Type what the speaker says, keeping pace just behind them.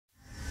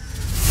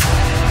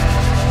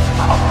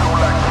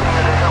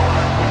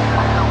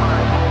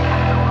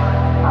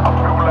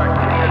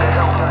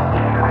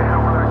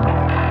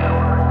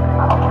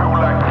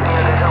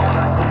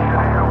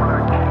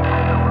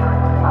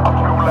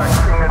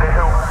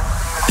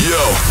Yo,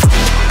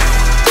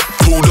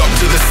 pulled up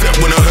to the set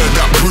when I heard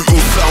that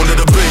brutal sound of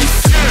the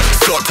bass.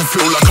 Start to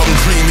feel like I'm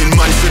dreaming,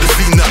 man, should've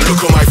seen that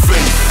look on my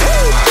face.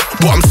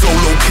 But I'm so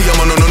low-key,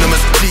 I'm an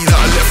anonymous G that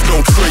I left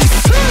no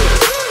trace.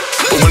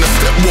 But when I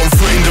step one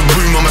foot in the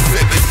room, I'ma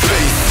set this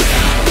place.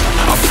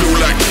 I feel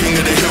like king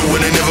of the hill when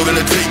they're never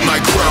gonna take my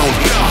crown.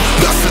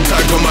 That's the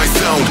type of my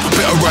sound,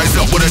 better rise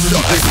up when I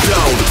shut this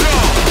down.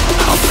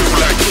 I feel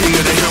like king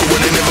of the hill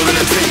when they're never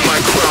gonna take my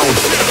crown.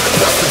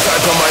 That's the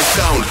type of my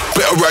sound,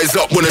 better rise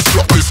up when I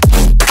drop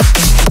this.